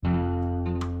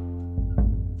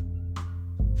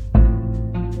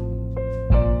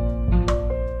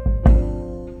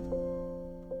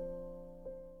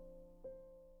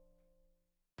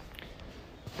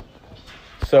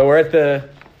So we're at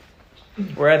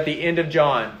the end of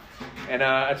John, and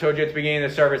I told you at the beginning of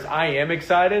the service, I am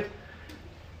excited.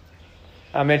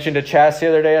 I mentioned to Chas the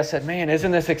other day, I said, man, isn't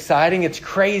this exciting? It's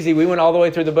crazy. We went all the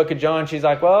way through the book of John. She's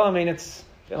like, well, I mean, it's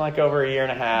been like over a year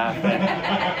and a half.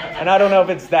 And I don't know if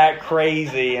it's that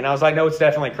crazy. And I was like, no, it's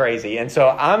definitely crazy. And so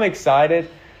I'm excited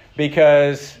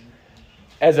because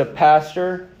as a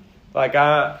pastor, like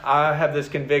I have this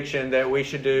conviction that we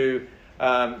should do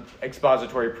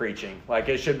expository preaching. Like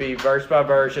it should be verse by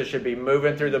verse. It should be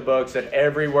moving through the books, that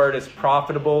every word is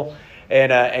profitable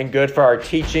and good for our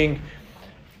teaching.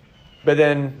 But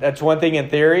then that's one thing in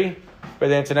theory, but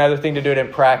then it's another thing to do it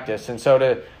in practice. And so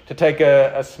to take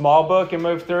a small book and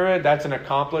move through it, that's an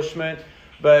accomplishment.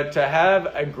 But to have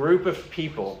a group of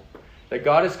people that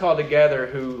God has called together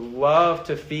who love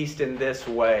to feast in this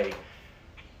way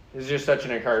is just such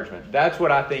an encouragement. That's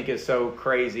what I think is so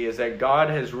crazy, is that God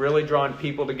has really drawn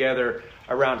people together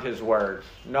around His Word.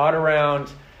 Not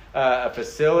around a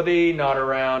facility, not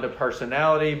around a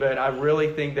personality, but I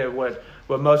really think that what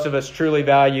most of us truly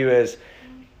value is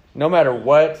no matter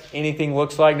what anything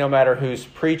looks like, no matter who's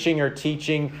preaching or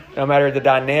teaching, no matter the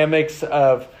dynamics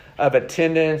of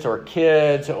attendance or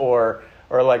kids or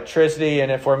electricity,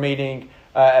 and if we're meeting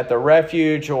at the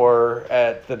refuge or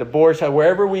at the divorce,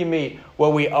 wherever we meet,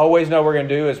 what we always know we're going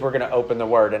to do is we're going to open the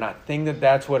Word. And I think that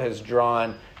that's what has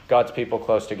drawn God's people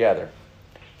close together.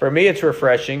 For me, it's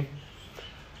refreshing.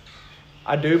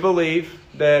 I do believe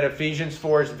that Ephesians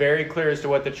 4 is very clear as to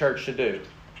what the church should do.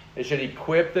 It should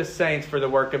equip the saints for the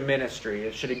work of ministry.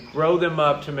 It should grow them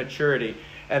up to maturity.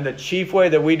 And the chief way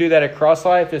that we do that at Cross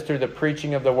Life is through the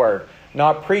preaching of the Word.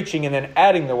 Not preaching and then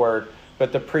adding the Word,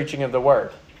 but the preaching of the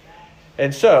Word.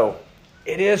 And so,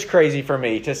 it is crazy for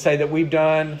me to say that we've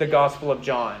done the Gospel of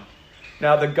John.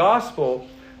 Now, the Gospel,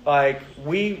 like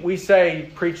we say,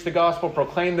 preach the Gospel,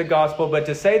 proclaim the Gospel, but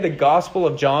to say the Gospel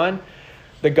of John,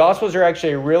 the Gospels are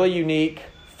actually a really unique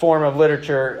form of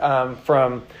literature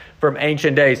from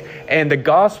ancient days. And the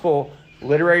Gospel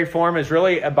literary form is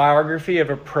really a biography of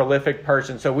a prolific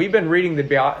person. So we've been reading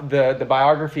the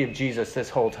biography of Jesus this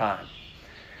whole time.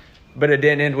 But it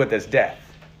didn't end with his death,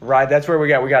 right? That's where we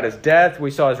got his death.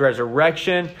 We saw his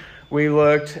resurrection. We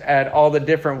looked at all the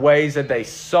different ways that they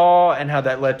saw and how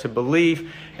that led to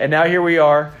belief. And now here we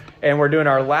are, and we're doing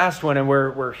our last one, and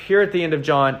we're here at the end of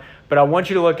John. But I want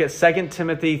you to look at 2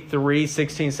 Timothy 3,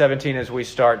 16, 17 as we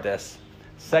start this.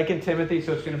 2 Timothy,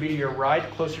 so it's going to be to your right,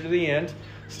 closer to the end.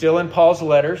 Still in Paul's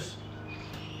letters.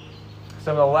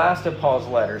 Some of the last of Paul's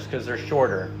letters, because they're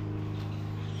shorter.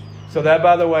 So that,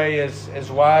 by the way, is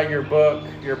why your book,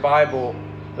 your Bible,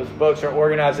 those books are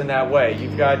organized in that way.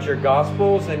 You've got your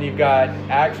Gospels, and you've got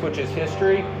Acts, which is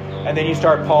history, and then you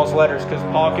start Paul's letters, because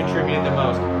Paul contributed the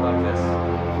most. I love this.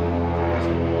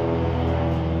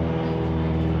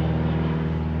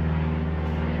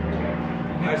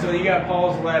 So you got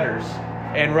Paul's letters,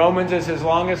 and Romans is his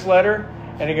longest letter,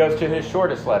 and it goes to his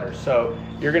shortest letter. So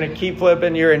you're going to keep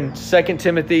flipping. You're in 2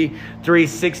 Timothy 3,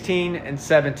 16 and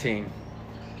 17.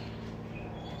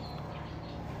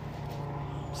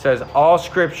 It says, all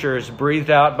Scripture is breathed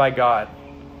out by God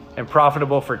and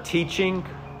profitable for teaching,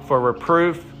 for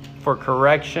reproof, for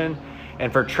correction,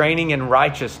 and for training in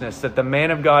righteousness, that the man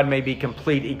of God may be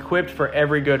complete, equipped for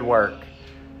every good work.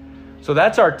 So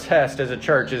that's our test as a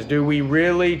church, is do we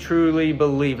really, truly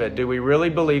believe it? Do we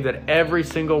really believe that every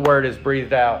single word is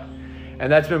breathed out?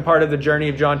 And that's been part of the journey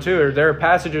of John too. There are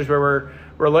passages where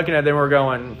we're looking at them and we're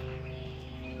going,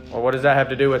 well, what does that have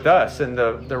to do with us? And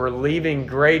the relieving,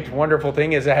 great, wonderful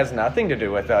thing is it has nothing to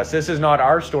do with us. This is not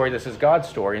our story. This is God's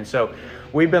story. And so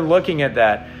we've been looking at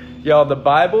that. Y'all, the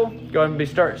Bible, go ahead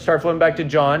and start flipping back to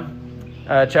John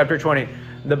chapter 20.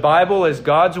 The Bible is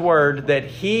God's word that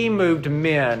He moved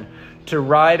men to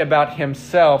write about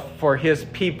Himself for His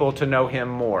people to know Him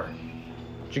more.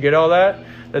 Did you get all that?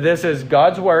 That this is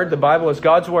God's word, the Bible is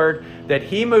God's word, that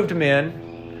He moved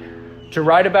men to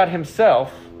write about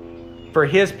Himself for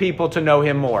His people to know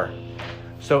Him more.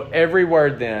 So every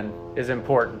word then is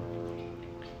important.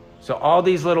 So all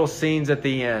these little scenes at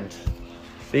the end,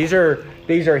 these are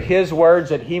His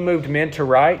words that He moved men to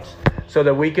write so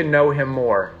that we can know Him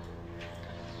more.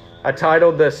 I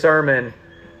titled the sermon,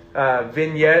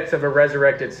 Vignettes of a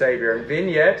Resurrected Savior. And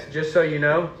vignette, just so you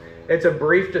know, it's a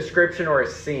brief description or a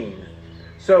scene.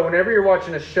 So whenever you're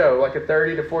watching a show, like a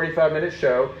 30 to 45 minute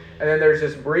show, and then there's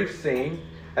this brief scene,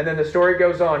 and then the story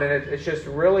goes on, and it's just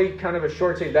really kind of a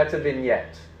short scene, that's a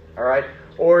vignette. All right?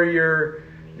 Or you're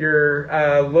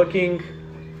looking,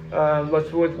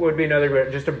 what would be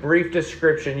another, just a brief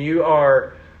description. You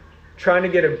are trying to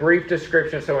get a brief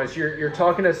description of someone. So you're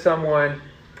talking to someone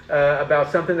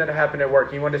about something that happened at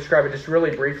work. You want to describe it just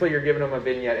really briefly, you're giving them a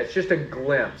vignette. It's just a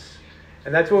glimpse.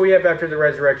 And that's what we have after the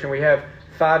resurrection. We have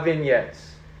 5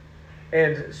 vignettes.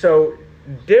 And so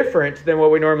different than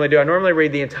what we normally do. I normally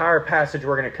read the entire passage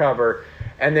we're going to cover,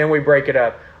 and then we break it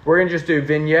up. We're going to just do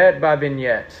vignette by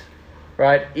vignette,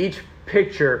 right? Each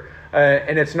picture,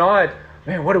 and it's not,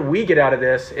 man, what do we get out of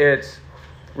this? It's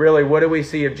really, what do we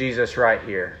see of Jesus right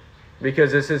here?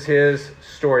 Because this is his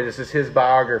story. This is his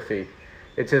biography.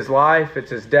 It's his life.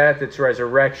 It's his death. It's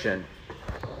resurrection.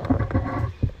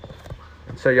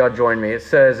 So y'all join me. It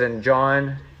says in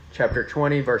John chapter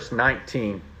 20, verse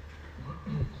 19.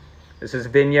 This is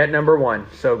vignette number 1.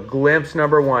 So glimpse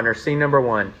number 1, or scene number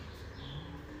 1.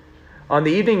 On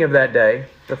the evening of that day,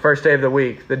 the first day of the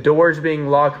week, the doors being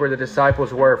locked where the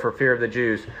disciples were for fear of the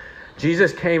Jews,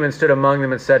 Jesus came and stood among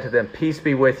them and said to them, "Peace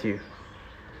be with you."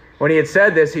 When he had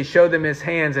said this, he showed them his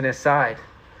hands and his side.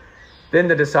 Then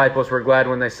the disciples were glad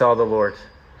when they saw the Lord.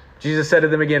 Jesus said to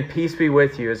them again, "Peace be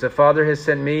with you. As the Father has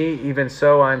sent me, even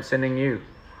so I am sending you."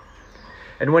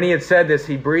 And when he had said this,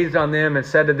 he breathed on them and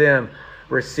said to them,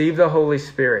 "Receive the Holy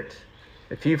Spirit.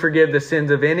 If you forgive the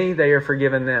sins of any, they are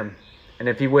forgiven them. And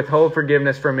if you withhold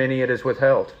forgiveness from any, it is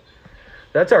withheld."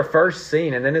 That's our first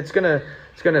scene, and then it's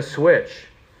gonna switch.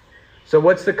 So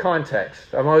what's the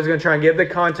context? I'm always going to try and give the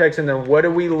context, and then what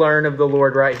do we learn of the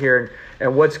Lord right here,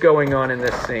 and what's going on in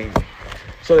this scene?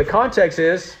 So the context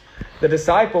is the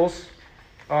disciples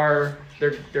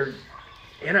they're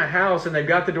in a house, and they've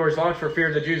got the doors locked for fear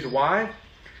of the Jews. Why?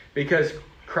 Because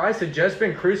Christ had just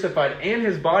been crucified, and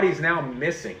his body is now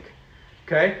missing.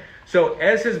 Okay? So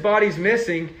as his body's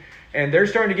missing, and they're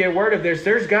starting to get word of this,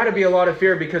 there's got to be a lot of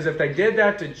fear, because if they did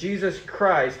that to Jesus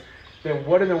Christ, then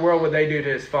what in the world would they do to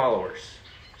his followers?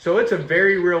 So it's a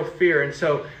very real fear. And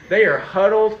so they are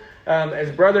huddled.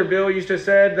 As Brother Bill used to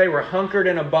say, they were hunkered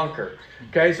in a bunker.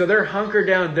 Okay, so they're hunkered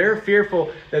down. They're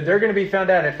fearful that they're going to be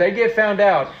found out. If they get found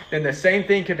out, then the same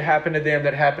thing could happen to them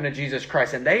that happened to Jesus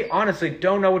Christ. And they honestly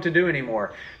don't know what to do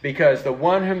anymore, because the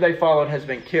one whom they followed has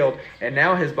been killed, and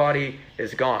now his body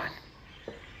is gone.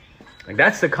 And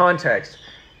that's the context.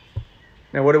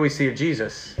 Now, what do we see of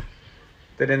Jesus?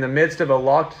 That in the midst of a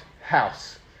locked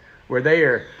house, where they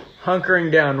are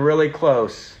hunkering down really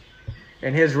close,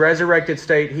 in his resurrected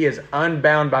state, he is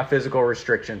unbound by physical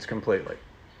restrictions completely.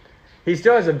 He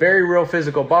still has a very real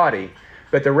physical body,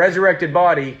 but the resurrected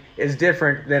body is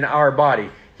different than our body.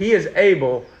 He is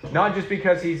able, not just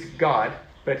because he's God,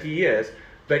 but he is,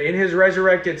 but in his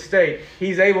resurrected state,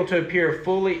 he's able to appear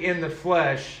fully in the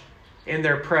flesh in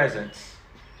their presence.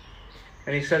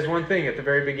 And he says one thing at the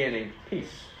very beginning: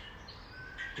 peace.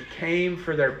 He came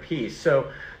for their peace.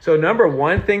 So number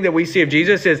one thing that we see of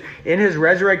Jesus is in his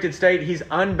resurrected state, he's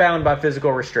unbound by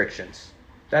physical restrictions.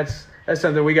 That's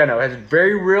something we got to know. He has a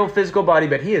very real physical body,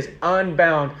 but he is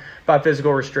unbound by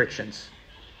physical restrictions.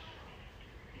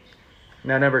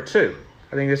 Now, number 2,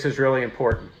 I think this is really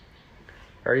important.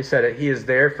 I already said it. He is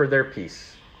there for their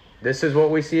peace. This is what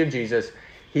we see of Jesus.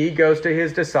 He goes to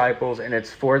his disciples, and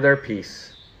it's for their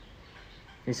peace.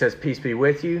 He says, "Peace be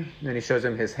with you." Then he shows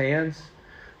them his hands,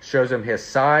 shows them his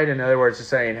side. In other words, he's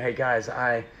saying, "Hey guys,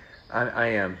 I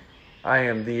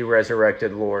am the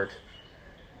resurrected Lord."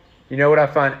 You know what I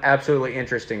find absolutely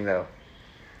interesting, though,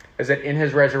 is that in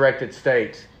his resurrected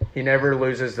state, he never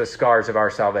loses the scars of our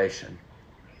salvation.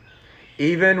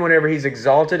 Even whenever he's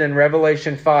exalted in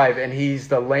Revelation 5, and he's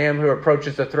the Lamb who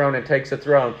approaches the throne and takes the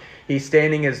throne, he's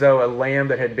standing as though a lamb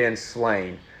that had been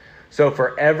slain. So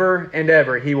forever and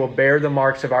ever, he will bear the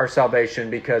marks of our salvation,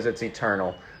 because it's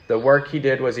eternal. The work he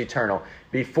did was eternal.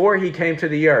 Before he came to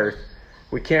the earth,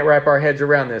 we can't wrap our heads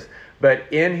around this, but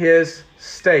in his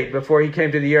state, before he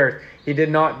came to the earth, he did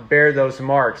not bear those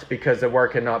marks because the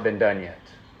work had not been done yet.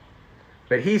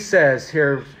 But he says,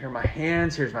 here are my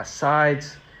hands, here's my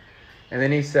sides. And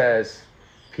then he says,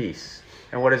 peace.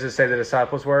 And what does it say the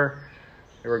disciples were?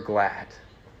 They were glad.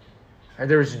 And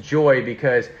there was joy,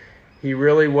 because he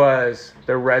really was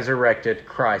the resurrected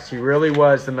Christ. He really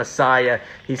was the Messiah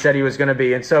he said he was going to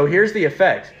be. And so here's the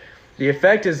effect. The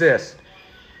effect is this: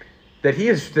 that he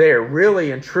is there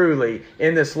really and truly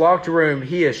in this locked room.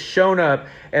 He has shown up,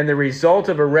 and the result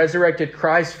of a resurrected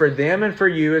Christ for them and for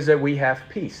you is that we have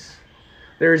peace.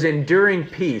 There is enduring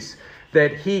peace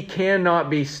that he cannot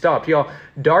be stopped. Y'all,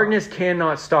 darkness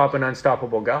cannot stop an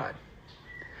unstoppable God.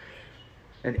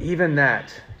 And even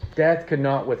that, death could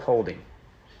not withhold him.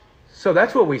 So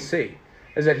that's what we see,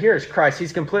 is that here is Christ.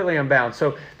 He's completely unbound.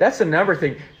 So that's the number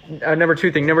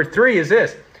 2 thing. Number 3 is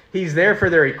this: he's there for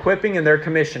their equipping and their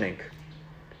commissioning.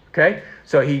 Okay?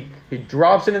 So he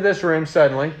drops into this room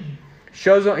suddenly,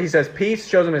 shows them, he says peace,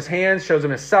 shows them his hands, shows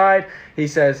them his side. He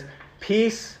says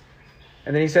peace,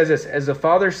 And then he says this, as the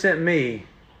Father sent me,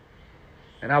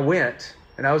 and I went,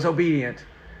 and I was obedient,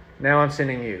 now I'm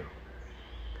sending you.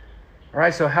 All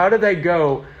right, so how do they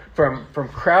go from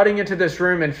crowding into this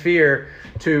room in fear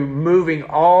to moving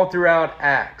all throughout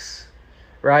Acts?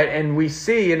 Right? And we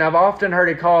see, and I've often heard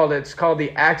it's called the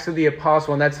Acts of the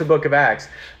Apostle, and that's the book of Acts.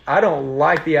 I don't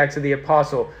like the Acts of the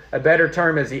Apostle. A better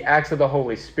term is the Acts of the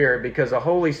Holy Spirit, because the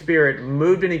Holy Spirit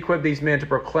moved and equipped these men to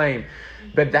proclaim.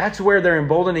 But that's where their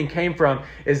emboldening came from,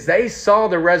 is they saw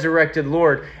the resurrected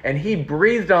Lord, and he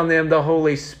breathed on them the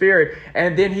Holy Spirit.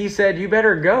 And then he said, you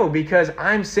better go, because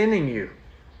I'm sending you.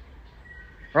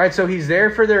 Right? So he's there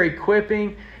for their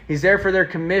equipping. He's there for their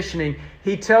commissioning.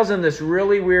 He tells them this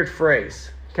really weird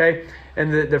phrase. Okay?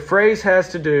 And the phrase has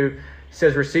to do, he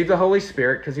says, receive the Holy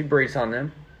Spirit, because he breathes on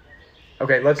them.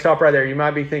 Okay, let's stop right there. You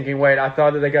might be thinking, wait, I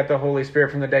thought that they got the Holy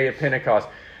Spirit from the day of Pentecost.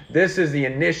 This is the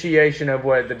initiation of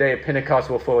what the day of Pentecost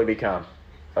will fully become.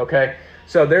 Okay?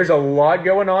 So there's a lot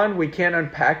going on. We can't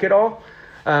unpack it all.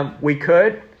 We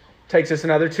could. Takes us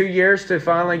another 2 years to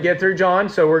finally get through John.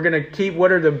 So we're going to keep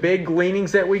what are the big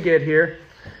gleanings that we get here.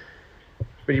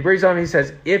 But he breathes on them. He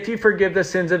says, if you forgive the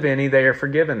sins of any, they are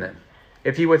forgiven them.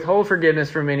 If you withhold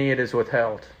forgiveness from any, it is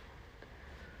withheld.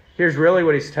 Here's really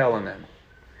what he's telling them.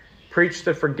 Preach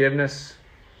the forgiveness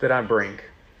that I bring.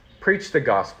 Preach the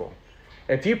gospel.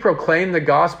 If you proclaim the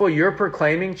gospel, you're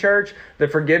proclaiming, church, the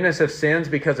forgiveness of sins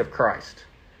because of Christ.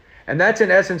 And that's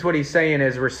in essence what he's saying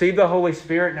is, receive the Holy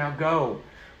Spirit, now go.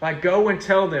 Like, go and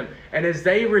tell them. And as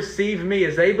they receive me,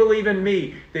 as they believe in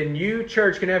me, then you,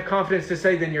 church, can have confidence to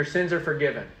say, then your sins are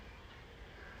forgiven.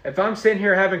 If I'm sitting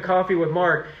here having coffee with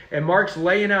Mark, and Mark's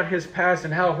laying out his past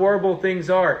and how horrible things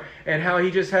are, and how he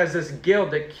just has this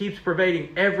guilt that keeps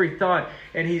pervading every thought,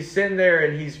 and he's sitting there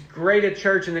and he's great at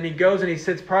church, and then he goes and he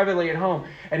sits privately at home,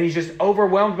 and he's just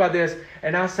overwhelmed by this,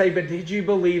 and I say, but did you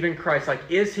believe in Christ? Like,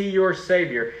 is he your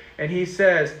Savior? And he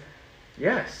says,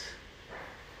 yes.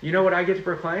 You know what I get to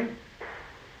proclaim?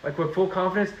 Like, with full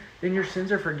confidence, then your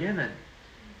sins are forgiven.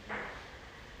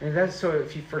 And that's so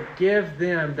if you forgive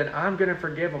them, then I'm going to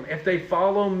forgive them. If they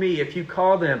follow me, if you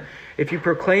call them, if you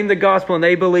proclaim the gospel and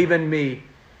they believe in me,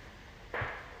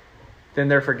 then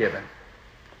they're forgiven.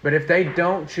 But if they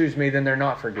don't choose me, then they're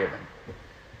not forgiven.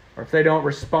 Or if they don't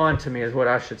respond to me is what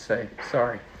I should say.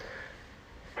 Sorry.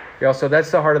 So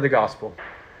that's the heart of the gospel.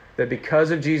 That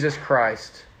because of Jesus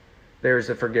Christ, there is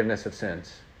the forgiveness of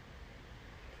sins.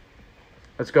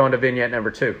 Let's go into vignette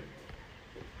number 2.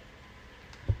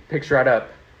 Picture right up.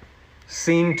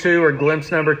 Scene 2 or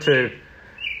glimpse number 2.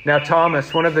 Now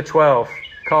Thomas, one of the 12,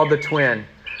 called the twin,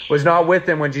 was not with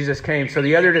them when Jesus came. So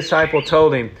the other disciple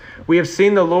told him, we have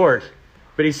seen the Lord.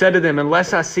 But he said to them,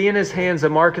 unless I see in his hands the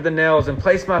mark of the nails, and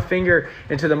place my finger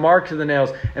into the mark of the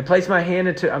nails, and place my hand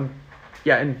into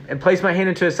place my hand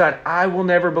into his side, I will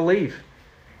never believe.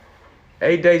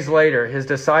 8 days later, his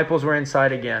disciples were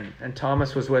inside again, and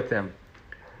Thomas was with them.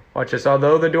 Watch this.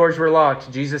 Although the doors were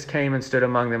locked, Jesus came and stood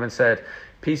among them and said,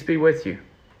 peace be with you.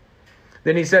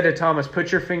 Then he said to Thomas,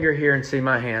 put your finger here and see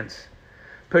my hands.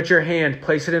 Put your hand,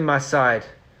 place it in my side.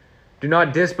 Do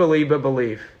not disbelieve, but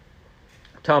believe.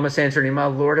 Thomas answered him, my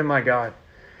Lord and my God.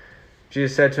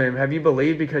 Jesus said to him, have you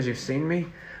believed because you've seen me?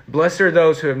 Blessed are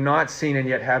those who have not seen and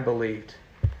yet have believed.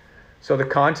 So the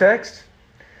context,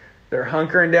 they're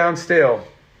hunkering down still,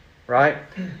 right?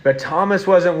 But Thomas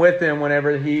wasn't with them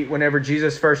whenever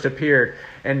Jesus first appeared.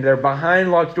 And they're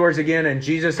behind locked doors again, and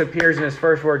Jesus appears, and his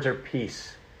first words are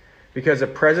peace. Because the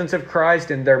presence of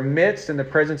Christ in their midst and the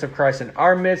presence of Christ in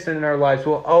our midst and in our lives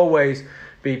will always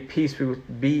be peace.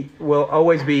 Will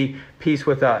always be peace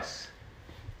with us.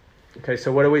 Okay,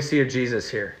 so what do we see of Jesus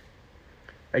here?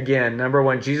 Again, number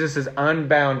 1, Jesus is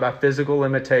unbound by physical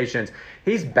limitations.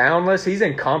 He's boundless. He's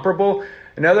incomparable.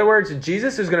 In other words,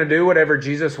 Jesus is going to do whatever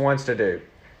Jesus wants to do.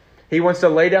 He wants to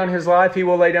lay down his life, he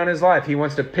will lay down his life. He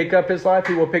wants to pick up his life,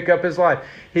 he will pick up his life.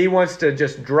 He wants to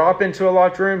just drop into a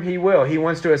locked room, he will. He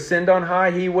wants to ascend on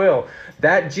high, he will.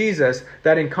 That Jesus,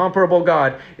 that incomparable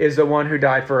God, is the one who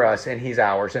died for us, and he's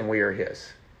ours, and we are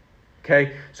his.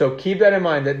 Okay? So keep that in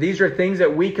mind, that these are things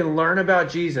that we can learn about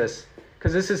Jesus,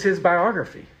 because this is his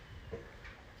biography.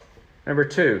 Number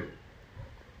 2,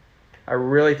 I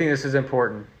really think this is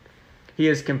important. He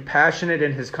is compassionate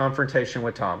in his confrontation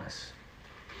with Thomas.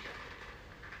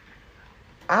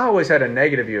 I always had a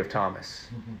negative view of Thomas.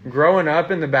 Growing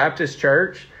up in the Baptist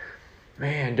church,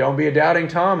 man, don't be a doubting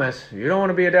Thomas. You don't want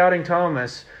to be a doubting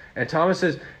Thomas. And Thomas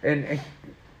is, and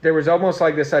there was almost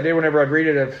like this idea whenever I'd read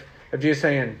it of Jesus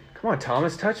saying, come on,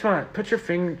 Thomas, put your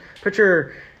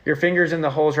fingers in the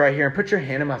holes right here and put your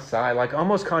hand in my side, like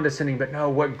almost condescending, but no,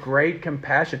 what great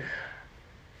compassion.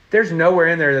 There's nowhere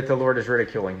in there that the Lord is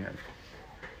ridiculing him.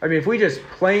 I mean, if we just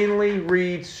plainly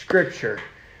read Scripture,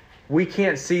 we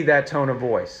can't see that tone of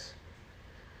voice.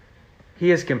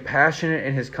 He is compassionate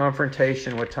in his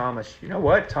confrontation with Thomas. You know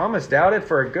what? Thomas doubted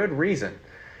for a good reason,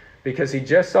 because he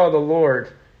just saw the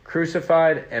Lord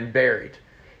crucified and buried.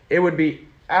 It would be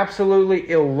absolutely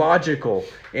illogical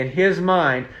in his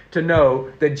mind to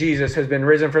know that Jesus has been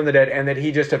risen from the dead and that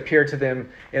he just appeared to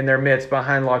them in their midst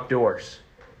behind locked doors.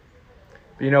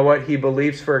 But you know what? He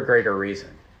believes for a greater reason.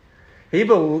 He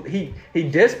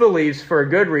disbelieves for a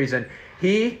good reason.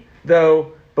 He,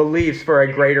 though, believes for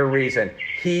a greater reason.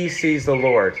 He sees the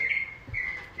Lord.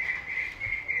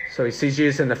 So he sees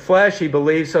Jesus in the flesh. He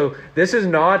believes. So this is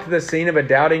not the scene of a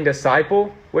doubting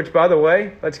disciple, which, by the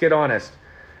way, let's get honest.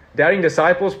 Doubting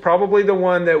disciples, probably the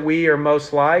one that we are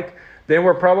most like. Then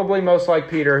we're probably most like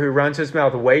Peter, who runs his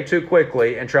mouth way too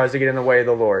quickly and tries to get in the way of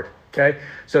the Lord. Okay?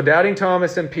 So doubting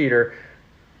Thomas and Peter,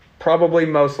 probably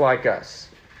most like us.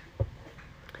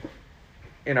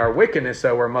 In our wickedness,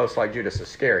 though, we're most like Judas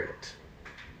Iscariot,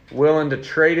 willing to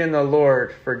trade in the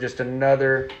Lord for just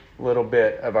another little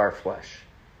bit of our flesh.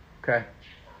 Okay?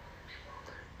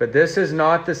 But this is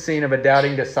not the scene of a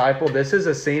doubting disciple. This is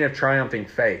a scene of triumphing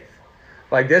faith.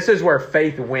 Like, this is where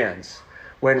faith wins.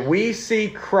 When we see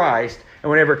Christ, and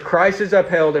whenever Christ is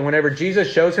upheld, and whenever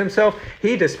Jesus shows himself,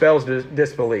 he dispels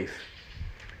disbelief.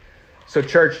 So,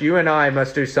 church, you and I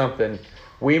must do something.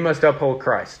 We must uphold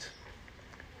Christ.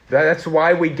 That's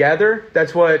why we gather.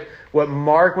 That's what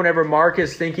Mark, whenever Mark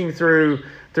is thinking through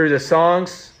the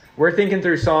songs, we're thinking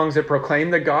through songs that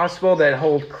proclaim the gospel, that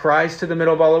hold Christ to the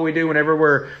middle of all that we do.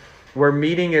 Whenever we're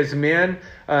meeting as men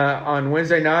on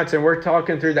Wednesday nights and we're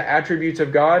talking through the attributes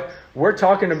of God, we're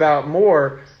talking about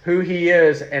more who he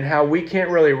is and how we can't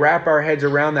really wrap our heads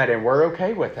around that, and we're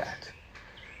okay with that.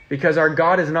 Because our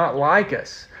God is not like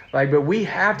us. But we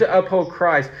have to uphold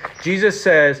Christ. Jesus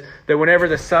says that whenever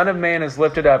the Son of Man is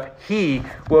lifted up, he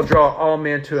will draw all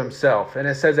men to himself. And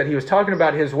it says that he was talking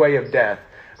about his way of death.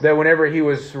 That whenever he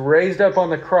was raised up on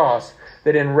the cross,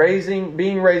 that in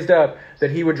being raised up,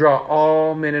 that he would draw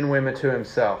all men and women to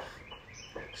himself.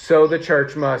 So the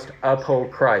church must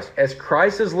uphold Christ. As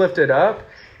Christ is lifted up,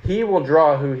 he will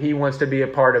draw who he wants to be a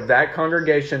part of, that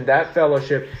congregation, that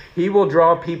fellowship. He will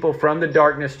draw people from the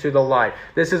darkness to the light.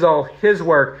 This is all his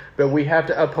work, but we have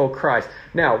to uphold Christ.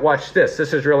 Now, watch this.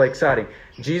 This is really exciting.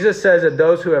 Jesus says that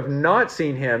those who have not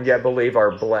seen him yet believe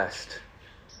are blessed.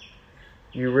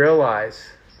 You realize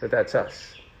that that's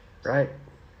us, right?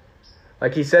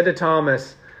 Like he said to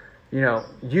Thomas,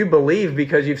 you believe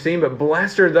because you've seen, but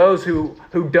blessed are those who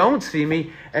don't see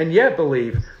me and yet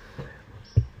believe.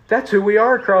 That's who we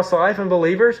are across life, and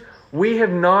believers. We have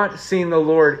not seen the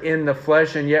Lord in the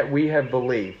flesh, and yet we have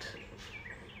believed.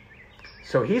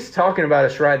 So he's talking about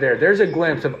us right there. There's a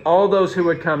glimpse of all those who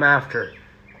would come after.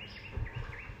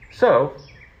 So,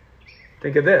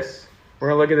 think of this. We're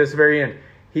going to look at this very end.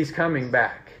 He's coming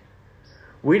back.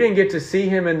 We didn't get to see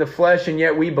him in the flesh, and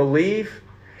yet we believe.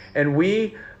 And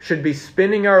we should be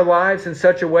spending our lives in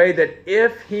such a way that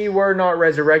if he were not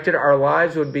resurrected, our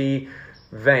lives would be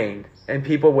vain. And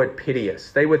people would pity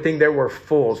us. They would think that we're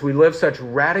fools. We live such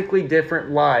radically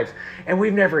different lives. And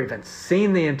we've never even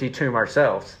seen the empty tomb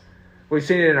ourselves. We've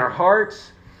seen it in our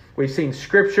hearts. We've seen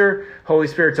Scripture. Holy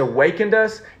Spirit's awakened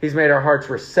us. He's made our hearts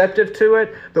receptive to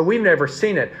it. But we've never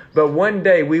seen it. But one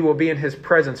day we will be in his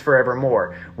presence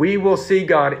forevermore. We will see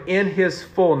God in his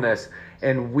fullness.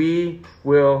 And we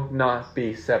will not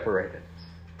be separated.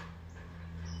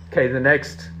 Okay, the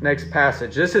next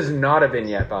passage. This is not a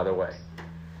vignette, by the way.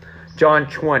 John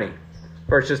 20,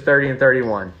 verses 30 and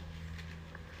 31.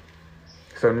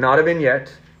 So not a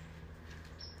vignette.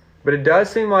 But it does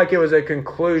seem like it was a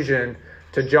conclusion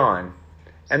to John.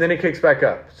 And then it kicks back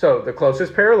up. So the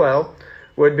closest parallel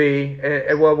would be,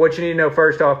 well, what you need to know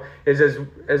first off is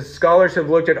as scholars have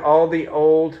looked at all the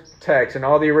old texts and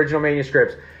all the original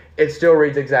manuscripts, it still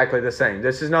reads exactly the same.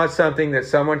 This is not something that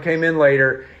someone came in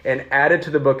later and added to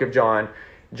the book of John.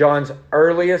 John's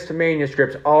earliest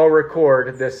manuscripts all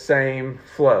record the same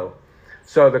flow.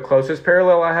 So the closest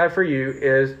parallel I have for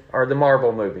you are the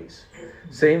Marvel movies.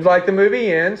 Seems like the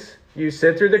movie ends, you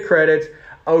sit through the credits,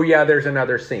 oh yeah, there's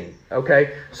another scene.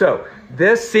 Okay? So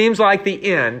this seems like the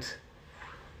end.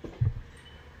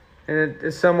 And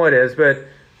it somewhat is, but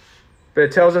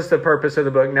it tells us the purpose of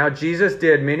the book. Now Jesus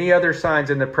did many other signs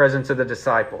in the presence of the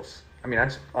disciples.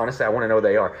 Honestly, I want to know what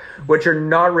they are. Which are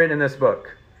not written in this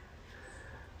book.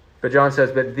 But John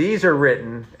says, but these are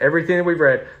written, everything that we've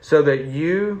read, so that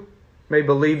you may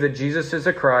believe that Jesus is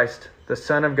the Christ, the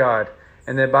Son of God,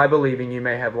 and that by believing you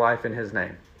may have life in his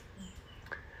name.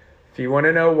 If you want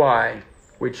to know why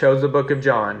we chose the book of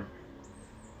John,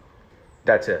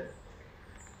 that's it.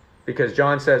 Because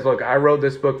John says, look, I wrote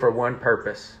this book for one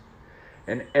purpose.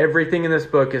 And everything in this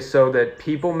book is so that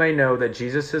people may know that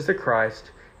Jesus is the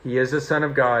Christ, He is the Son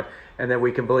of God, and that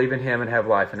we can believe in Him and have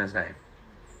life in His name.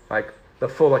 Like, the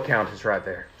full account is right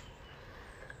there.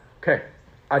 Okay,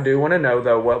 I do want to know,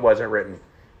 though, what wasn't written.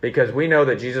 Because we know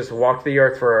that Jesus walked the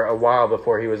earth for a while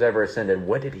before He was ever ascended.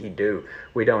 What did He do?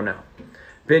 We don't know.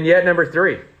 Vignette number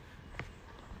 3.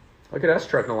 Look at us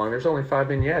trucking along. There's only 5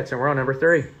 vignettes, and we're on number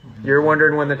 3. You're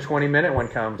wondering when the 20-minute one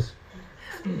comes.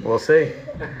 We'll see.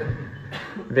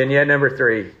 Vignette number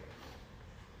 3.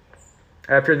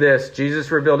 After this, Jesus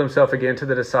revealed Himself again to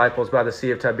the disciples by the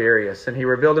Sea of Tiberias, and He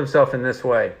revealed Himself in this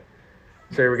way.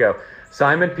 So here we go.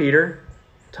 Simon Peter,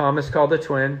 Thomas called the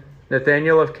twin,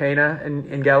 Nathanael of Cana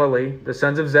in Galilee, the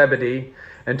sons of Zebedee,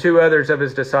 and 2 others of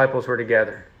His disciples were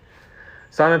together.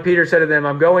 Simon Peter said to them,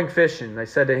 I'm going fishing. They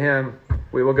said to him,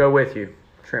 we will go with you.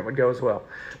 Trent would go as well.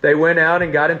 They went out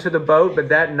and got into the boat, but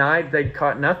that night they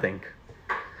caught nothing.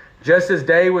 Just as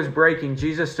day was breaking,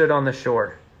 Jesus stood on the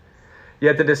shore.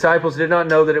 Yet the disciples did not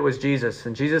know that it was Jesus.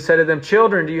 And Jesus said to them,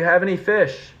 children, do you have any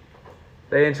fish?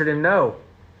 They answered Him, no.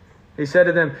 He said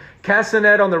to them, cast the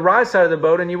net on the right side of the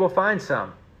boat and you will find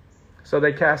some. So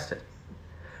they cast it.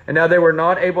 And now they were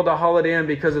not able to haul it in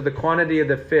because of the quantity of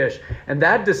the fish. And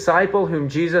that disciple whom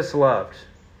Jesus loved,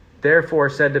 therefore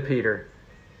said to Peter,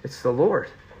 it's the Lord.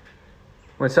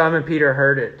 When Simon Peter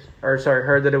heard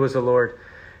that it was the Lord,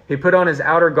 he put on his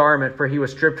outer garment, for he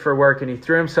was stripped for work, and he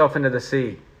threw himself into the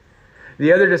sea.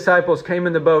 The other disciples came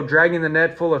in the boat, dragging the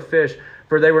net full of fish,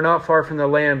 for they were not far from the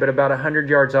land, but about 100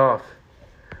 yards off.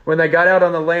 When they got out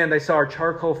on the land, they saw a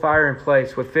charcoal fire in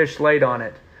place, with fish laid on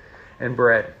it, and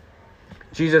bread.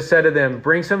 Jesus said to them,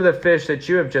 bring some of the fish that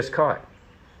you have just caught.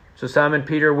 So Simon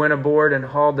Peter went aboard and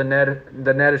hauled the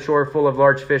net ashore full of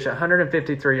large fish,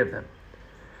 153 of them.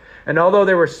 And although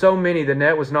there were so many, the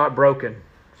net was not broken.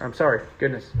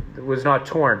 It was not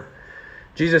torn.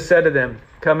 Jesus said to them,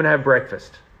 come and have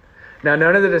breakfast. Now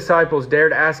none of the disciples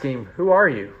dared ask Him, who are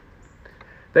you?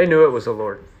 They knew it was the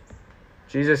Lord.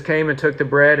 Jesus came and took the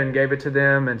bread and gave it to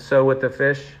them, and so with the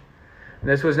fish. And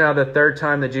this was now the 3rd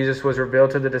time that Jesus was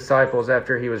revealed to the disciples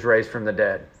after He was raised from the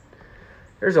dead.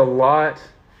 There's a lot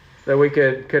that we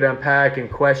could unpack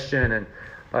and question, and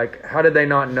like, how did they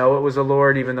not know it was the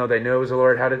Lord, even though they knew it was the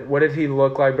Lord? What did He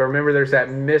look like? But remember, there's that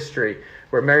mystery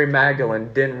where Mary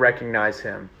Magdalene didn't recognize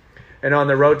Him. And on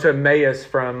the road to Emmaus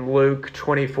from Luke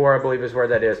 24, I believe is where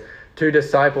that is, 2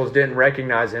 disciples didn't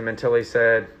recognize Him until He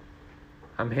said,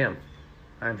 I'm Him.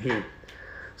 I'm He.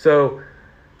 So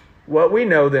what we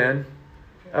know then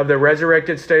of the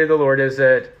resurrected state of the Lord is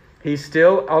that He's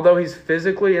still, although He's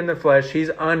physically in the flesh, He's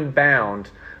unbound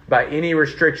by any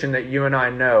restriction that you and I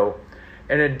know.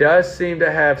 And it does seem to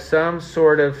have some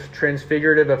sort of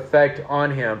transfigurative effect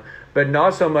on Him, but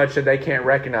not so much that they can't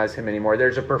recognize Him anymore.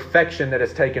 There's a perfection that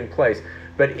has taken place.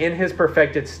 But in His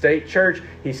perfected state, church,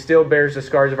 He still bears the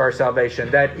scars of our salvation.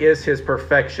 That is His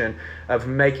perfection of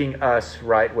making us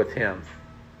right with Him.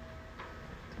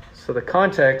 So the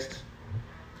context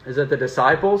is that the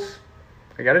disciples,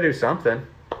 they got to do something.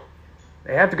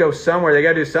 They have to go somewhere. They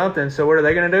got to do something. So what are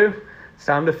they going to do? It's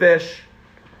time to fish.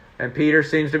 And Peter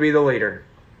seems to be the leader.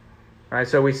 All right,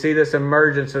 so we see this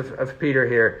emergence of Peter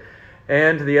here.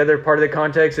 And the other part of the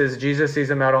context is Jesus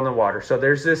sees him out on the water. So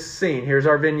there's this scene. Here's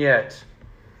our vignette.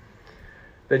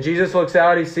 That Jesus looks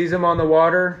out. He sees him on the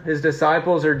water. His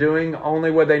disciples are doing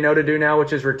only what they know to do now,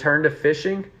 which is return to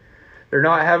fishing. They're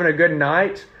not having a good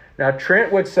night. Now,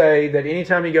 Trent would say that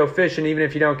anytime you go fishing, even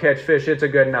if you don't catch fish, it's a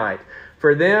good night.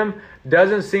 For them,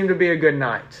 doesn't seem to be a good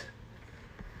night.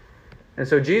 And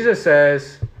so Jesus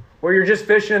says, well, you're just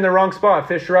fishing in the wrong spot.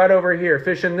 Fish right over here.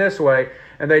 Fishing this way.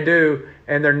 And they do.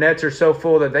 And their nets are so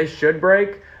full that they should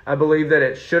break. I believe that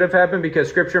it should have happened because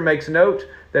Scripture makes note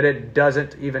that it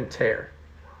doesn't even tear.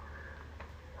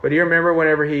 But do you remember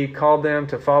whenever He called them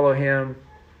to follow Him,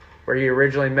 where He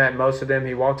originally met most of them,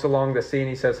 He walks along the sea and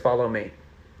He says, follow me.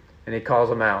 And He calls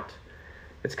them out.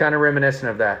 It's kind of reminiscent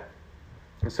of that.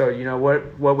 And so, you know,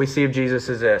 what we see of Jesus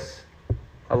is this.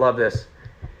 I love this.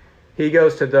 He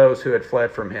goes to those who had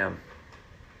fled from Him.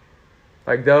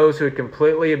 Like those who had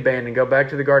completely abandoned. Go back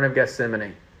to the Garden of Gethsemane.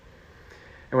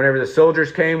 And whenever the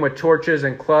soldiers came with torches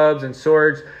and clubs and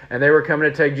swords, and they were coming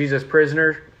to take Jesus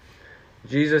prisoner,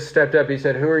 Jesus stepped up. He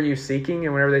said, who are you seeking?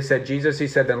 And whenever they said Jesus, He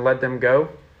said, then let them go.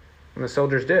 And the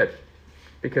soldiers did.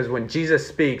 Because when Jesus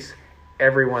speaks,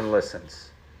 everyone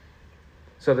listens.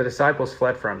 So the disciples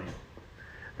fled from Him.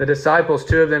 The disciples,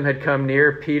 2 of them had come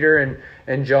near. Peter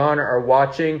and John are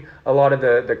watching a lot of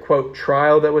the quote,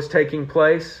 trial that was taking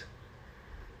place.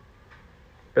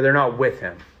 But they're not with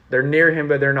Him. They're near him,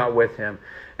 but they're not with him.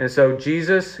 And so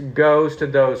Jesus goes to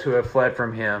those who have fled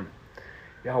from him.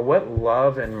 Y'all, what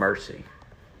love and mercy.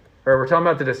 Or we're talking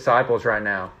about the disciples right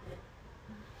now.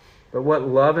 But what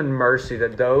love and mercy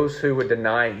that those who would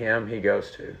deny him, he goes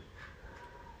to.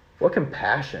 What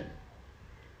compassion.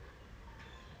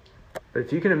 But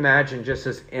if you can imagine just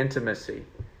this intimacy,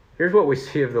 here's what we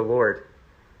see of the Lord.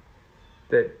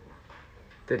 That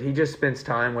he just spends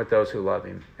time with those who love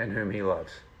him and whom he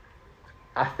loves.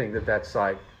 I think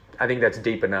that's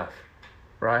deep enough,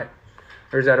 right?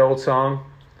 There's that old song,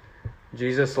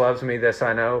 Jesus loves me, this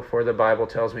I know, for the Bible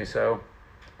tells me so.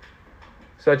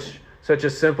 Such a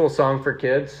simple song for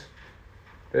kids,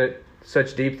 but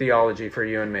such deep theology for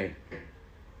you and me.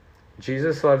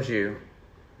 Jesus loves you.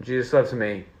 Jesus loves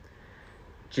me.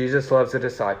 Jesus loves the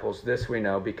disciples. This we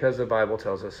know because the Bible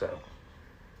tells us so.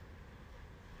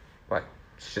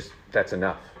 That's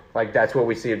enough. That's what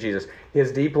we see of Jesus.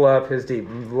 His deep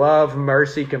love,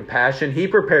 mercy, compassion. He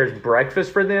prepares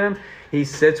breakfast for them. He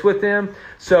sits with them.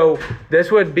 So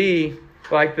this would be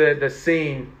like the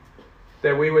scene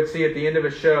that we would see at the end of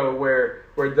a show where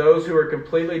those who are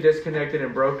completely disconnected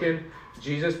and broken,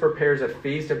 Jesus prepares a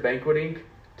feast, a banqueting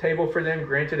table for them.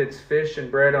 Granted, it's fish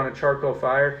and bread on a charcoal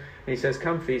fire. And he says,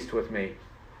 come feast with me.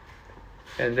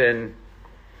 And then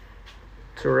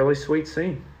it's a really sweet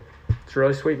scene. It's a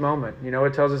really sweet moment. You know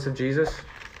what it tells us of Jesus?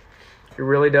 He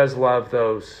really does love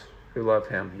those who love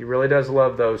him. He really does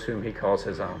love those whom he calls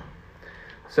his own.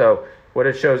 So what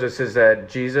it shows us is that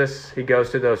Jesus, he goes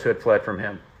to those who had fled from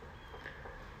him.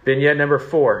 Vignette number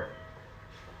 4.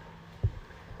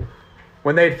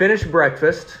 When they had finished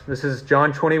breakfast, this is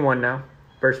John 21 now,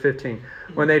 verse 15.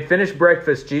 When they had finished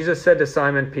breakfast, Jesus said to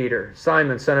Simon Peter,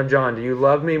 Simon, son of John, do you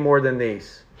love me more than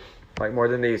these? Like more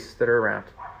than these that are around.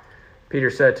 Peter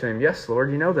said to him, yes,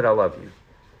 Lord, you know that I love you.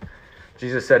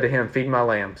 Jesus said to him, feed my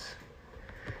lambs.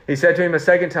 He said to him a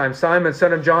second time, Simon,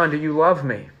 son of John, do you love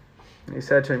me? And he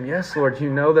said to him, yes, Lord, you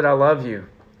know that I love you.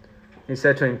 He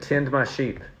said to him, tend my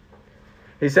sheep.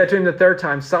 He said to him the third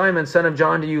time, Simon, son of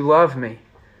John, do you love me?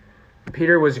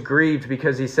 Peter was grieved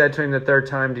because he said to him the third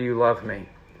time, do you love me?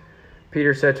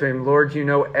 Peter said to him, Lord, you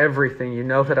know everything. You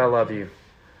know that I love you.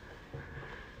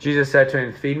 Jesus said to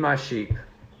him, feed my sheep.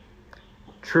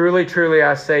 Truly, truly,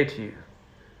 I say to you,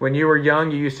 when you were young,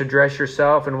 you used to dress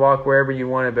yourself and walk wherever you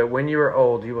wanted. But when you are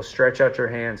old, you will stretch out your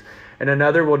hands, and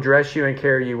another will dress you and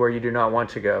carry you where you do not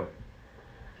want to go.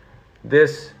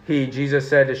 This Jesus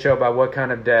said to show by what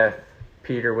kind of death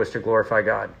Peter was to glorify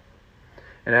God.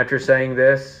 And after saying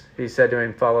this, he said to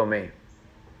him, follow me.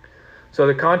 So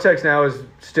the context now is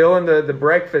still in the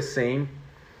breakfast scene.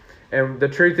 And the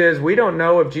truth is, we don't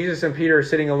know if Jesus and Peter are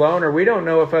sitting alone, or we don't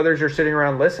know if others are sitting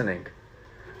around listening.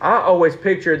 I always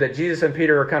pictured that Jesus and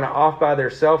Peter are kind of off by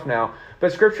themselves now,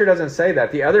 but Scripture doesn't say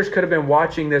that. The others could have been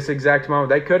watching this exact moment.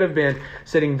 They could have been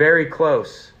sitting very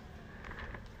close.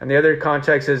 And the other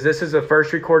context is this is the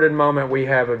first recorded moment we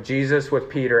have of Jesus with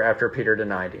Peter after Peter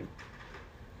denied him.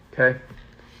 Okay?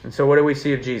 And so what do we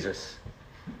see of Jesus?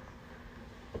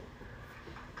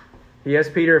 He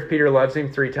asks Peter if Peter loves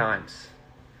him 3 times.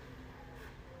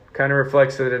 Kind of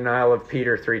reflects the denial of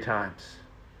Peter 3 times.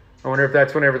 I wonder if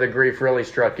that's whenever the grief really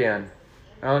struck in.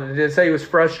 It didn't say he was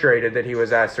frustrated that he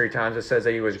was asked 3 times. It says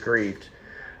that he was grieved.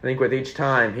 I think with each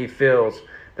time he feels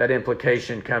that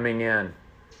implication coming in.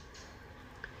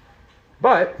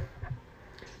 But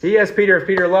he asks Peter if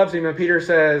Peter loves him, and Peter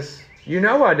says, you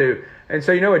know I do. And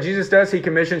so you know what Jesus does? He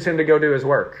commissions him to go do his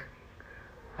work.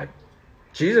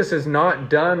 Jesus is not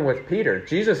done with Peter.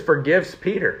 Jesus forgives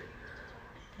Peter.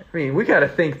 I mean, we got to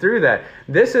think through that.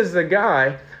 This is the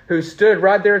guy who stood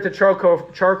right there at the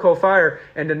charcoal fire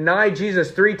and denied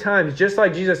Jesus 3 times, just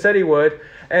like Jesus said he would.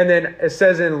 And then it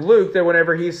says in Luke that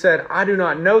whenever he said, I do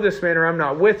not know this man, or I'm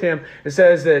not with him, it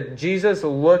says that Jesus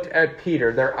looked at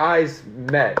Peter. Their eyes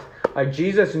met. Like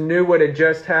Jesus knew what had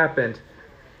just happened.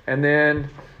 And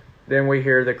then we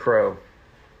hear the crow.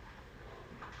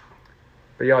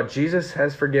 But y'all, Jesus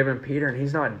has forgiven Peter, and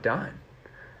he's not done.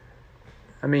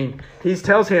 I mean, he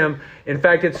tells him, in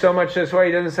fact, it's so much this way,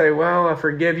 he doesn't say, well, I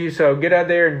forgive you, so get out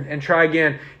there and try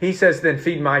again. He says, then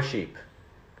feed my sheep.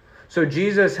 So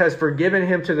Jesus has forgiven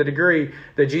him to the degree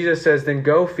that Jesus says, then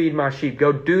go feed my sheep.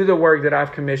 Go do the work that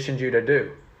I've commissioned you to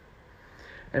do.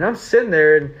 And I'm sitting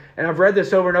there, and I've read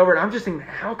this over and over, and I'm just thinking,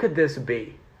 how could this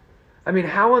be? I mean,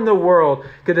 how in the world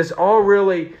could this all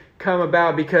really come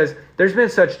about? Because there's been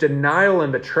such denial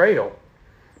and betrayal.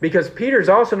 Because Peter's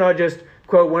also not just,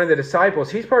 quote, one of the disciples.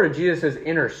 He's part of Jesus'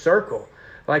 inner circle.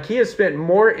 Like he has spent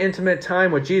more intimate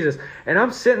time with Jesus. And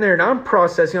I'm sitting there and I'm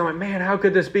processing. I'm like, man, how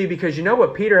could this be? Because you know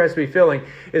what Peter has to be feeling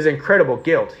is incredible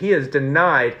guilt. He has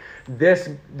denied this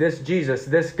Jesus,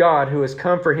 this God who has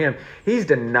come for him. He's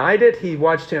denied it. He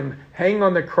watched him hang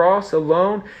on the cross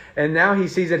alone. And now he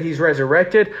sees that he's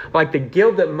resurrected. Like the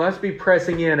guilt that must be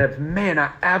pressing in of, man,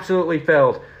 I absolutely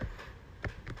failed.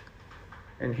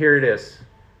 And here it is.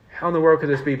 How in the world could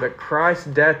this be? But Christ's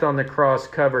death on the cross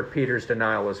covered Peter's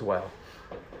denial as well.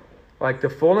 Like the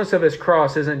fullness of his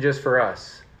cross isn't just for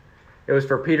us. It was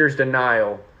for Peter's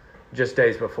denial just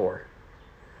days before.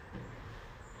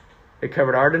 It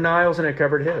covered our denials and it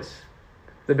covered his.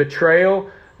 The betrayal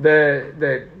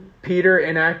that Peter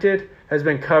enacted has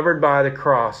been covered by the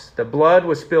cross. The blood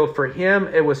was spilled for him.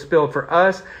 It was spilled for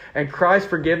us. And Christ's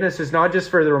forgiveness is not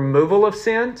just for the removal of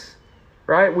sins,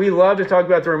 right? We love to talk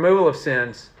about the removal of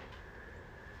sins.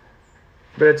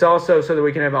 But it's also so that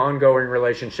we can have an ongoing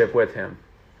relationship with him.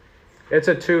 It's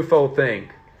a twofold thing.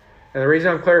 And the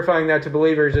reason I'm clarifying that to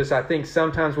believers is I think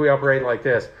sometimes we operate like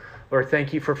this. Lord,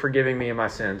 thank you for forgiving me of my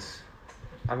sins.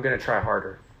 I'm going to try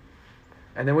harder.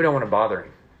 And then we don't want to bother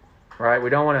him. Right? We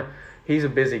don't want to. He's a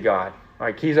busy God.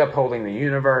 Like he's upholding the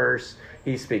universe.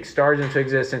 He speaks stars into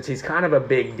existence. He's kind of a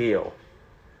big deal.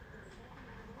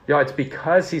 Y'all, it's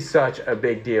because he's such a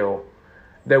big deal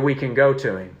that we can go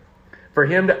to him. For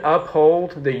him to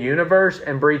uphold the universe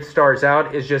and breathe stars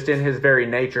out is just in his very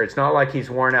nature. It's not like he's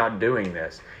worn out doing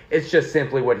this. It's just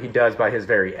simply what he does by his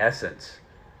very essence.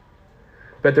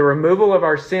 But the removal of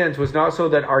our sins was not so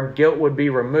that our guilt would be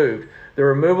removed. The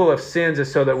removal of sins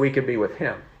is so that we could be with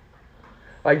him.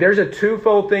 Like there's a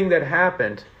twofold thing that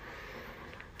happened.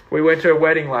 We went to a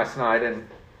wedding last night and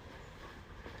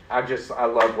I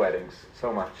love weddings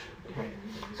so much.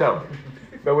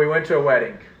 But we went to a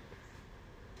wedding.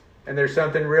 And there's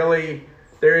something really,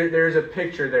 there's a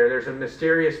picture there. There's a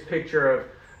mysterious picture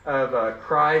of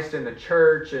Christ and the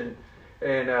church and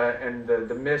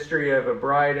the mystery of a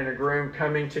bride and a groom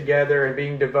coming together and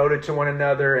being devoted to one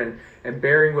another and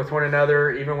bearing with one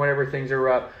another even whenever things are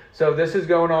rough. So this is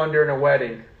going on during a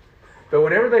wedding. But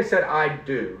whenever they said, I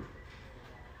do,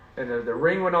 and the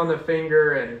ring went on the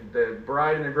finger and the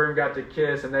bride and the groom got to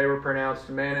kiss and they were pronounced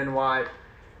man and wife,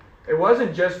 it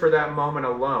wasn't just for that moment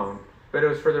alone, but it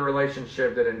was for the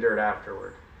relationship that endured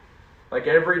afterward. Like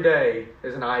every day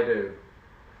is an I do.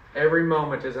 Every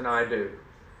moment is an I do.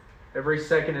 Every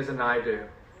second is an I do.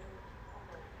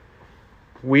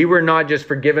 We were not just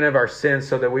forgiven of our sins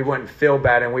so that we wouldn't feel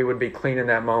bad and we would be clean in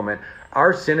that moment.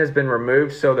 Our sin has been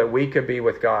removed so that we could be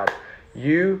with God.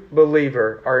 You,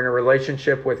 believer, are in a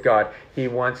relationship with God. He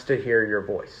wants to hear your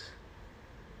voice.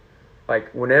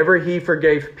 Like whenever he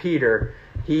forgave Peter,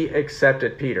 he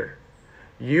accepted Peter.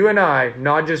 You and I,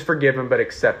 not just forgiven, but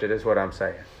accepted is what I'm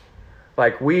saying.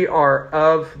 Like we are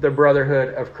of the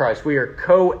brotherhood of Christ. We are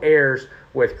co-heirs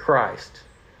with Christ.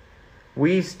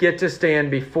 We get to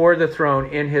stand before the throne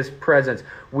in his presence.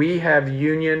 We have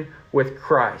union with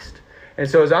Christ. And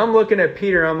so as I'm looking at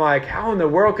Peter, I'm like, how in the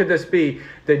world could this be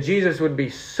that Jesus would be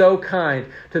so kind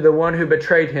to the one who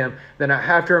betrayed him? Then I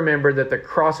have to remember that the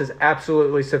cross is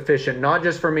absolutely sufficient, not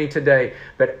just for me today,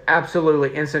 but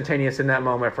absolutely instantaneous in that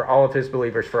moment for all of his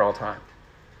believers for all time.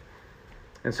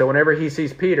 And so whenever he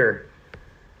sees Peter,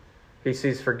 he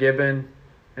sees forgiven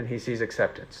and he sees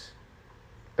acceptance.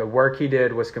 The work he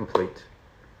did was complete.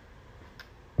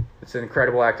 It's an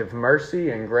incredible act of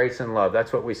mercy and grace and love.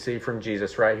 That's what we see from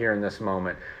Jesus right here in this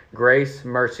moment. Grace,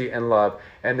 mercy, and love.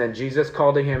 And then Jesus'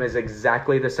 call to him is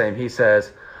exactly the same. He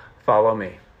says, follow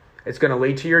me. It's going to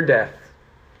lead to your death.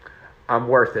 I'm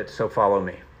worth it, so follow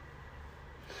me.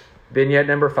 Vignette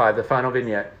number 5, the final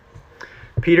vignette.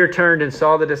 Peter turned and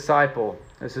saw the disciple.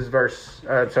 This is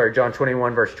John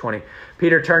 21, verse 20.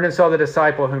 Peter turned and saw the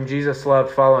disciple whom Jesus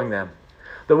loved following them.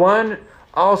 The one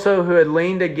also who had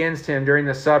leaned against him during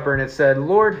the supper and had said,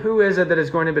 Lord, who is it that is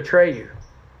going to betray you?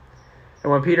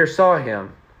 And when Peter saw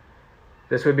him,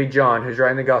 this would be John, who's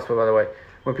writing the gospel, by the way.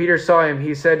 When Peter saw him,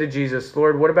 he said to Jesus,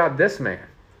 Lord, what about this man?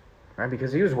 Right?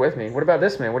 Because he was with me. What about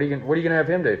this man? What are you going to have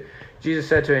him do? Jesus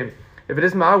said to him, if it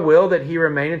is my will that he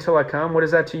remain until I come, what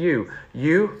is that to you?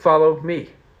 You follow me.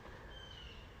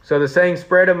 So the saying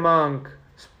spread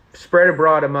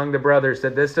abroad among the brothers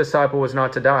that this disciple was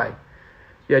not to die.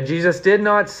 Yet Jesus did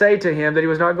not say to him that he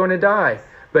was not going to die.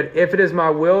 But if it is my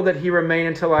will that he remain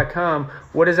until I come,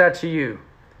 what is that to you?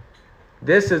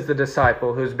 This is the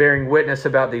disciple who is bearing witness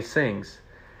about these things,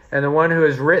 and the one who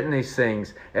has written these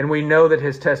things, and we know that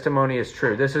his testimony is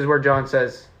true. This is where John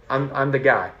says, I'm the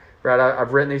guy, right?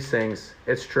 I've written these things.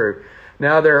 It's true.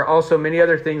 Now there are also many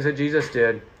other things that Jesus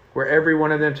did, were every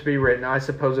one of them to be written. I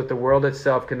suppose that the world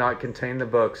itself could not contain the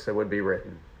books that would be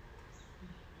written.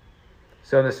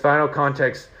 So in this final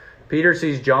context, Peter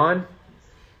sees John,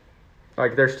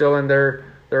 like they're still in their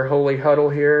holy huddle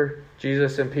here.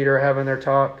 Jesus and Peter are having their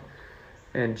talk.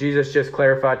 And Jesus just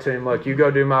clarified to him, look, you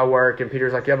go do my work. And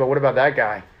Peter's like, yeah, but what about that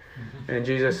guy? And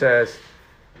Jesus says,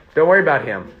 don't worry about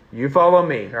him. You follow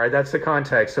me. All right, that's the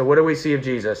context. So what do we see of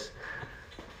Jesus?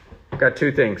 Got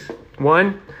two things.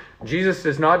 One, Jesus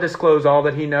does not disclose all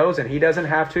that he knows, and he doesn't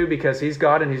have to because he's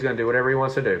God and he's going to do whatever he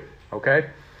wants to do. Okay?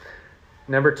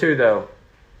 Number two, though,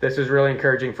 this is really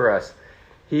encouraging for us.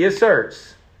 He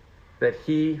asserts that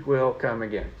he will come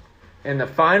again. In the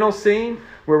final scene,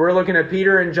 where we're looking at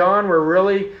Peter and John, we're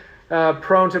really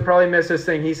prone to probably miss this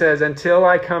thing. He says, until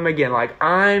I come again, like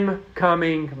I'm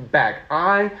coming back.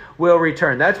 I will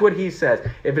return. That's what he says.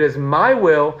 If it is my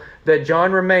will that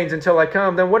John remains until I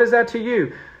come, then what is that to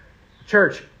you?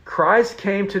 Church, Christ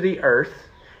came to the earth.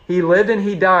 He lived and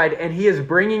he died, and he is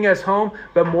bringing us home.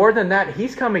 But more than that,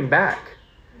 he's coming back.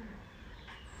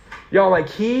 Y'all, like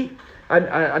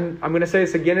I'm going to say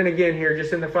this again and again here,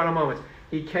 just in the final moments.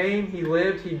 He came, he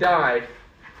lived, he died.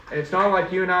 And it's not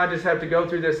like you and I just have to go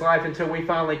through this life until we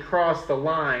finally cross the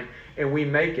line and we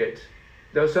make it.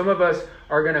 Though some of us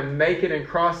are going to make it and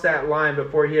cross that line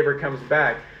before he ever comes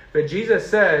back. But Jesus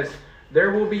says,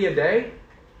 there will be a day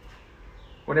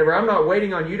whenever I'm not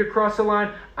waiting on you to cross the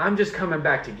line, I'm just coming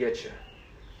back to get you.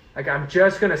 Like I'm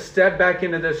just going to step back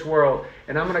into this world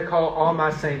and I'm going to call all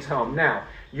my saints home. Now,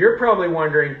 you're probably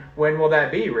wondering, when will that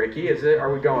be, Ricky?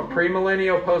 Are we going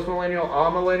premillennial, postmillennial,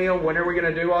 amillennial? When are we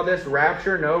going to do all this?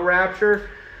 Rapture, no rapture?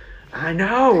 I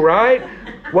know, right?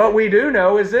 What we do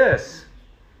know is this.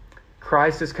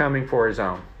 Christ is coming for his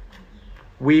own.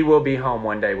 We will be home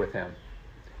one day with him.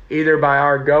 Either by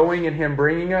our going and him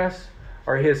bringing us,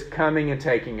 or his coming and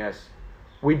taking us.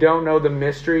 We don't know the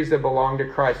mysteries that belong to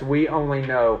Christ. We only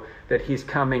know that he's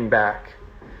coming back.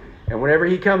 And whenever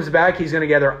he comes back, he's going to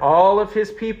gather all of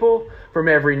his people from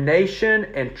every nation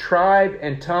and tribe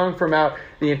and tongue from out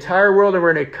the entire world. And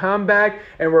we're going to come back,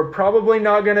 and we're probably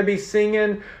not going to be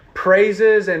singing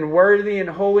praises and worthy and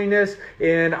holiness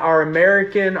in our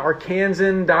American,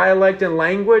 Arkansan dialect and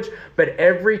language, but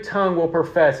every tongue will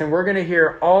profess. And we're going to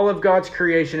hear all of God's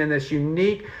creation in this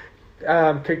unique,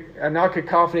 not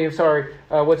cacophony, I'm sorry,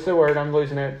 what's the word? I'm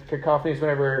losing it. Cacophony is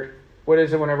whenever... What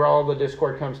is it whenever all the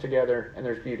discord comes together and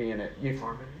there's beauty in it?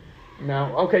 Harmony.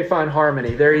 No? Okay, fine.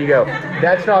 Harmony. There you go.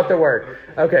 That's not the word.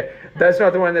 Okay, that's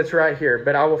not the one that's right here,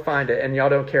 but I will find it, and y'all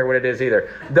don't care what it is either.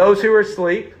 Those who are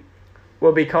asleep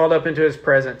will be called up into his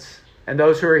presence, and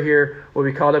those who are here will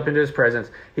be called up into his presence.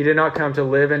 He did not come to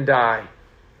live and die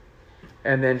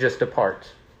and then just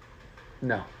depart.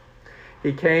 No.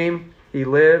 He came, he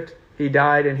lived, he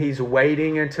died, and he's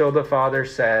waiting until the Father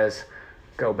says,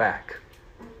 go back.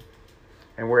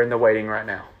 And we're in the waiting right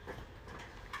now.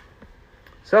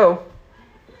 So,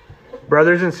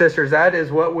 brothers and sisters, that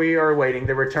is what we are awaiting,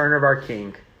 the return of our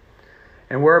King.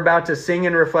 And we're about to sing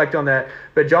and reflect on that.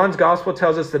 But John's Gospel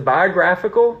tells us the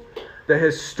biographical, the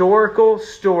historical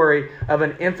story of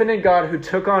an infinite God who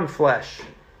took on flesh,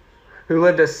 who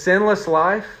lived a sinless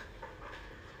life,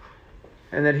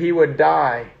 and that he would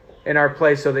die in our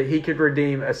place so that he could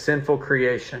redeem a sinful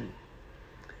creation.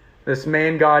 This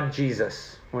man God,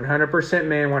 Jesus, 100%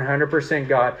 man, 100%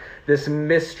 God, this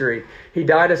mystery. He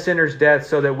died a sinner's death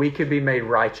so that we could be made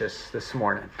righteous this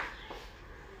morning.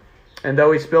 And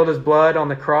though he spilled his blood on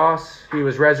the cross, he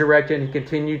was resurrected, and he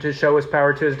continued to show his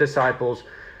power to his disciples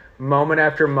moment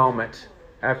after moment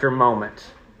after moment.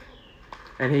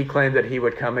 And he claimed that he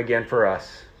would come again for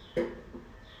us.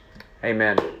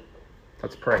 Amen.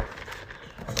 Let's pray.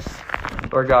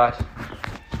 Lord God,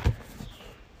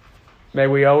 may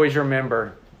we always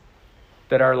remember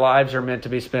that our lives are meant to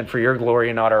be spent for your glory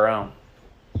and not our own.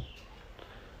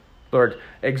 Lord,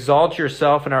 exalt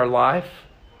yourself in our life.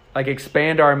 Like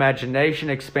expand our imagination,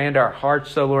 expand our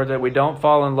hearts so, Lord, that we don't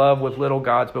fall in love with little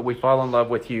gods, but we fall in love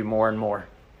with you more and more.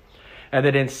 And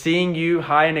that in seeing you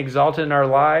high and exalted in our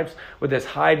lives, with this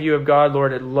high view of God,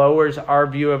 Lord, it lowers our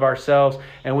view of ourselves,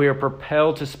 and we are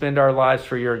propelled to spend our lives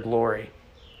for your glory.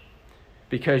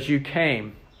 Because you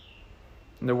came,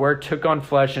 and the Word took on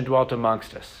flesh and dwelt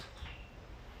amongst us.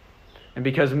 And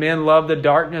because men love the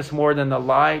darkness more than the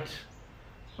light,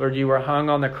 Lord, you were hung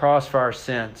on the cross for our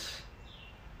sins.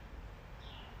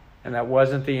 And that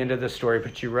wasn't the end of the story,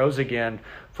 but you rose again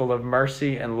full of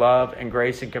mercy and love and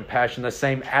grace and compassion. The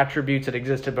same attributes that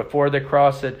existed before the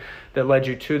cross that led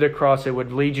you to the cross, it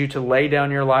would lead you to lay down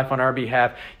your life on our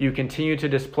behalf. You continue to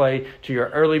display to your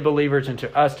early believers and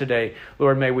to us today.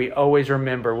 Lord, may we always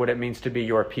remember what it means to be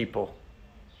your people.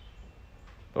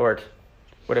 Lord,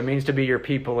 what it means to be your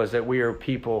people is that we are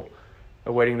people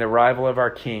awaiting the arrival of our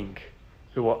King.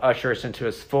 who will usher us into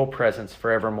his full presence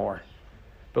forevermore.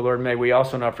 But Lord, may we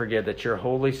also not forget that your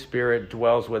Holy Spirit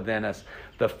dwells within us,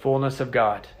 the fullness of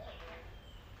God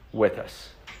with us.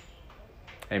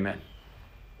 Amen.